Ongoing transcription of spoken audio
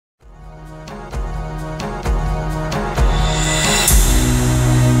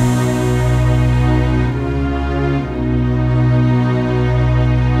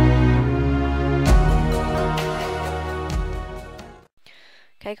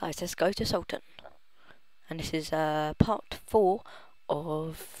Guys, let's go to Sultan. And this is part 4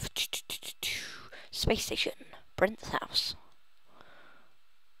 of Space Station, Brent's house.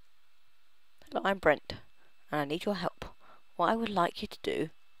 Hello, I'm Brent, and I need your help. What I would like you to do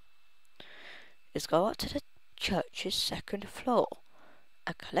is go up to the church's second floor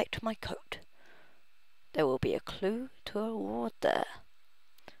and collect my coat. There will be a clue to a reward there.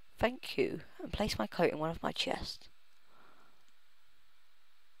 Thank you, and place my coat in one of my chests.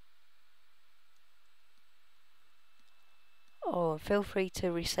 Oh, and feel free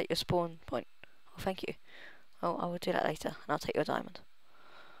to reset your spawn point. Oh, thank you. Oh, I will do that later, and I'll take your diamond.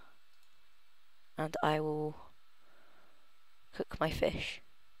 And I will cook my fish.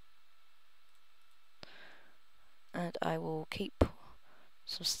 And I will keep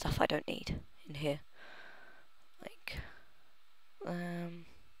some stuff I don't need in here. Like,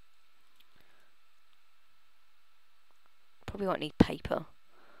 probably won't need paper.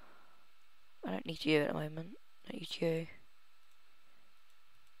 I don't need you at the moment. I need you.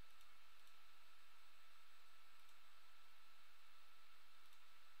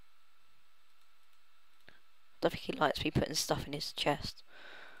 I don't think he likes me putting stuff in his chest.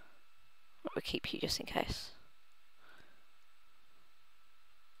 But we'll keep you just in case.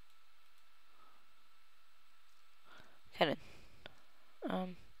 Okay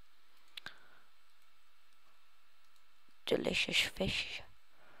then. Delicious fish.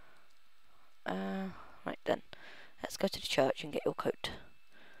 Right then. Let's go to the church and get your coat.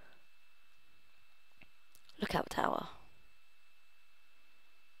 Lookout tower.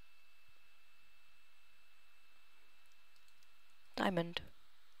 Diamond.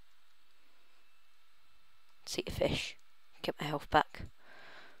 See the fish. Get my health back.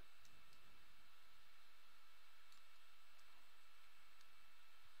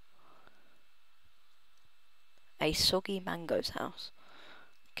 A Soggy Mango's house.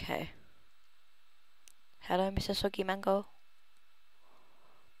 Okay. Hello, Mr. Soggy Mango.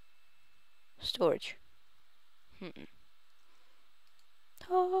 Storage.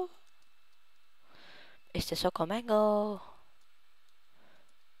 Oh. Mr. Soggy Mango.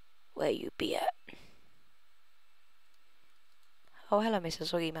 Where you be at? Oh, hello, Mr.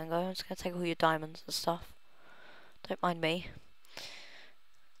 Soggy Mango. I'm just gonna take all your diamonds and stuff. Don't mind me.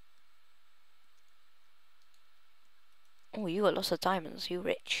 Oh, you got lots of diamonds. You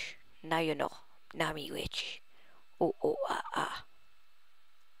rich. Now you're not. Now me rich. Oh, oh, ah, ah.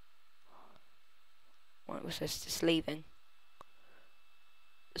 What was this? Just leaving.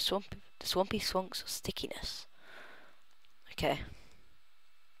 The swampy swamps of stickiness. Okay.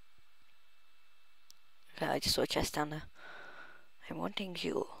 Okay, I just saw a chest down there. I'm wanting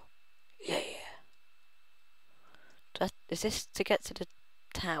you. Yeah. Is this to get to the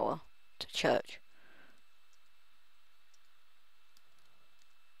tower? To church?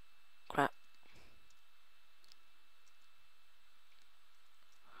 Crap.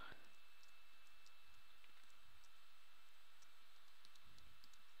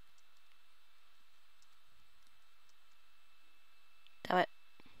 Damn it.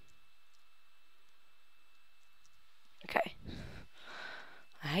 Okay.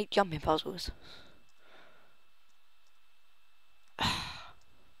 I hate jumping puzzles.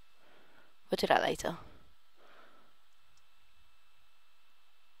 We'll do that later.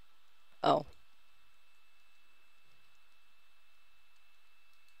 Oh.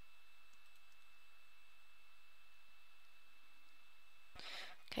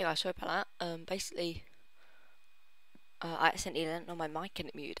 Okay guys, sorry about that. Basically, I accidentally didn't know my mic and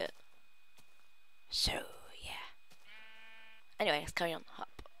it muted it. So, yeah. Anyway, let's carry on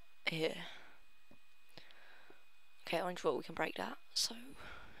up here. Okay, orange wall, we can break that. So,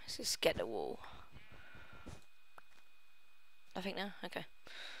 let's just get the wall. Nothing now? Okay.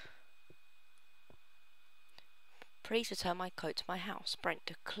 Please return my coat to my house. Brent,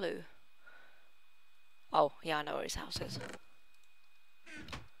 a clue. Oh, yeah, I know where his house is.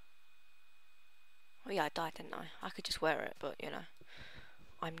 Oh yeah, I died, didn't I? I could just wear it, but, you know.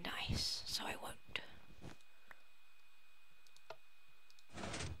 I'm nice, so I won't.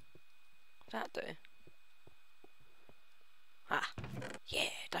 What's that do? Ah, yeah,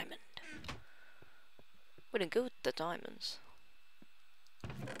 diamond. Wouldn't go with the diamonds.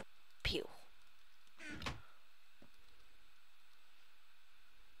 Peel.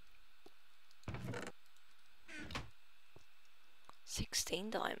 $16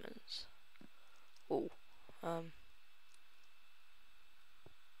 diamonds. Ooh. Alright,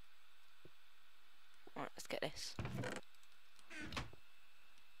 let's get this.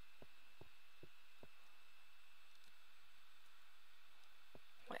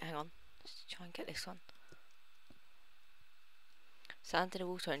 Wait, hang on. Let's try and get this one. Stand in the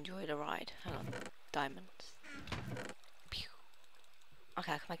water, enjoy the ride. Hang on. Diamonds. Pew.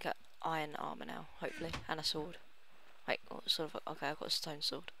 Okay, I can make an iron armour now, hopefully. And a sword. Wait, what sort of... Okay, I've got a stone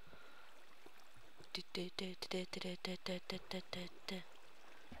sword.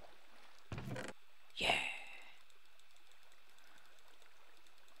 Yeah!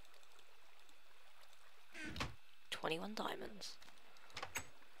 21 diamonds.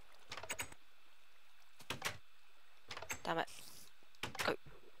 Damn it. Go.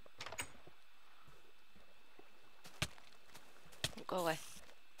 Go away.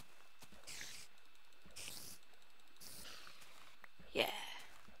 Yeah.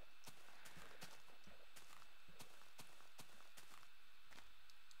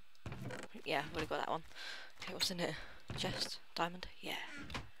 Yeah, I've already got that one. Okay, what's in here? Chest, diamond, yeah.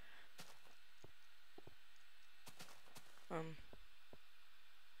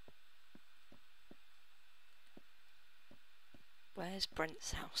 Where's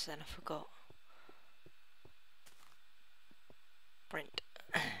Brent's house then? I forgot. Brent.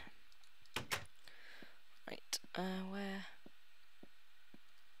 Right, where?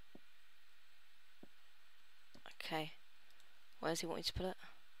 Okay. Where's he wanting to put it?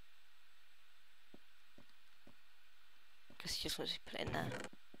 Guess he just wants to put it in there.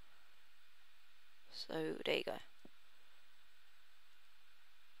 So, there you go.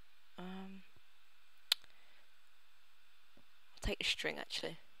 I'll take the string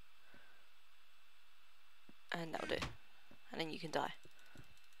actually. And that'll do. And then you can die.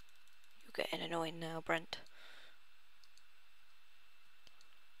 You're getting annoying now, Brent.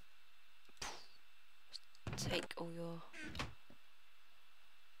 Take all your...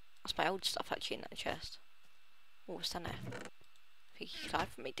 That's my old stuff actually in that chest. Oh, what's down there? I think you died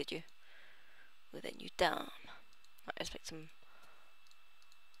from me, did you? Well then you damn. I expect some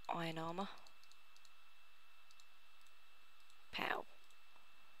iron armour. Pow.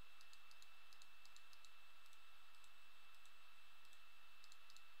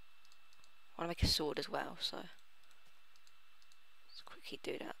 I want to make a sword as well, so let's quickly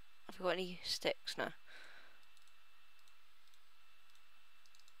do that. Have we got any sticks? No.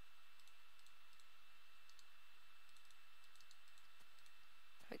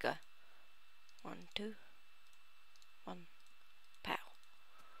 There we go. 1, 2, 1, pow.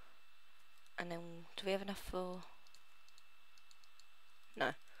 And then, do we have enough for...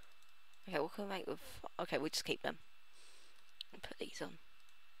 No. Okay, what can we make with... Okay, we'll just keep them. And put these on.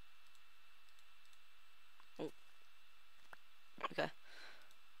 Oh. Okay.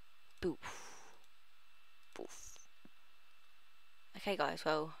 Boof. Boof. Okay guys,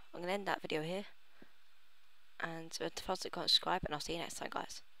 well, I'm going to end that video here. And if you want to subscribe, and I'll see you next time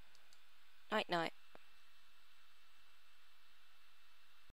guys. Night night.